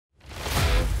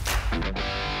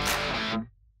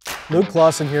Luke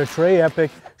Clausen here, Trey Epic,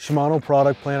 Shimano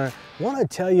product planner. I want to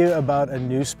tell you about a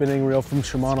new spinning reel from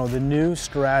Shimano, the new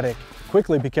Stradic,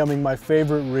 quickly becoming my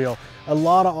favorite reel. A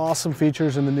lot of awesome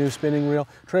features in the new spinning reel.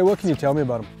 Trey, what can you tell me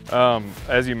about them?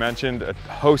 As you mentioned, a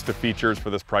host of features for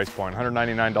this price point.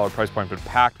 $199 price point, but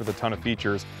packed with a ton of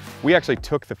features. We actually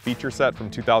took the feature set from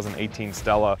 2018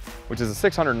 Stella, which is a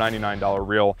 $699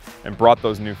 reel, and brought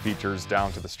those new features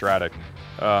down to the Stradic.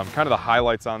 Kind of the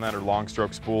highlights on that are long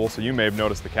stroke spool, so you may have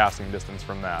noticed the casting distance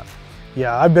from that.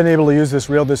 Yeah, I've been able to use this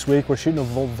reel this week. We're shooting a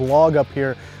vlog up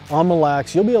here on Mille.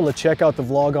 You'll be able to check out the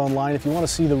vlog online if you want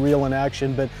to see the reel in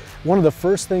action, but one of the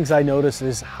first things I noticed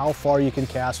is how far you can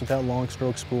cast with that long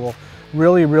stroke spool.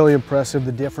 Really, really impressive,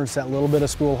 the difference that little bit of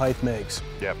spool height makes.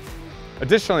 Yep.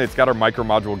 Additionally, it's got our micro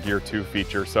module gear 2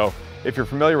 feature. So if you're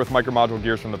familiar with micro module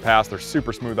gears from the past, they're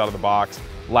super smooth out of the box,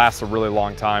 lasts a really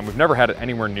long time. We've never had it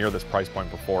anywhere near this price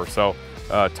point before, so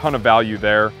a ton of value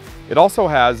there. It also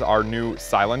has our new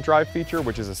silent drive feature,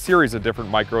 which is a series of different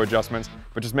micro adjustments,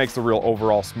 but just makes the reel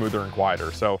overall smoother and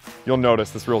quieter. So you'll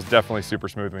notice this reel is definitely super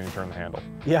smooth when you turn the handle.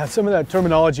 Yeah, some of that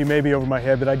terminology may be over my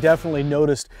head, but I definitely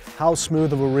noticed how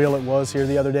smooth of a reel it was here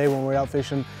the other day when we were out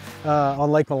fishing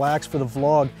on Lake Mille for the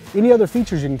vlog. Any other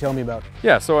features you can tell me about?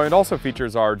 Yeah, so it also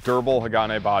features our durable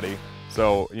HAGANE body.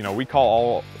 So, you know, we call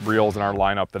all reels in our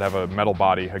lineup that have a metal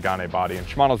body HAGANE body, and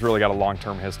Shimano's really got a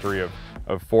long-term history of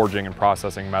forging and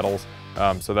processing metals.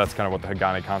 So that's kind of what the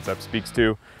HAGANE concept speaks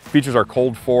to. Features our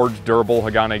cold forged, durable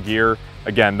HAGANE gear.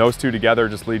 Again, those two together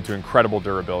just lead to incredible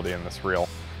durability in this reel.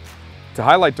 To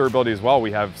highlight durability as well,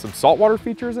 we have some saltwater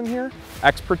features in here,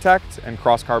 X-Protect and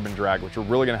cross carbon drag, which are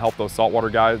really going to help those saltwater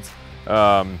guides.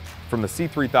 From the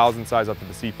C3000 size up to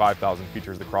the C5000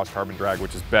 features the cross carbon drag,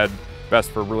 which is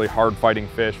best for really hard fighting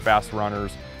fish, fast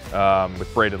runners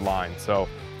with braided lines. So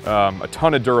a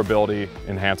ton of durability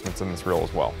enhancements in this reel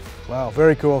as well. Wow,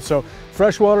 very cool. So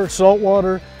freshwater,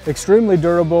 saltwater, extremely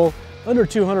durable, under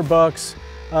 200 bucks.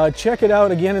 Check it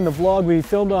out again in the vlog we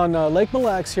filmed on Lake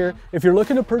Mille here. If you're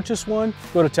looking to purchase one,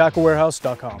 go to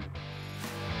tacklewarehouse.com.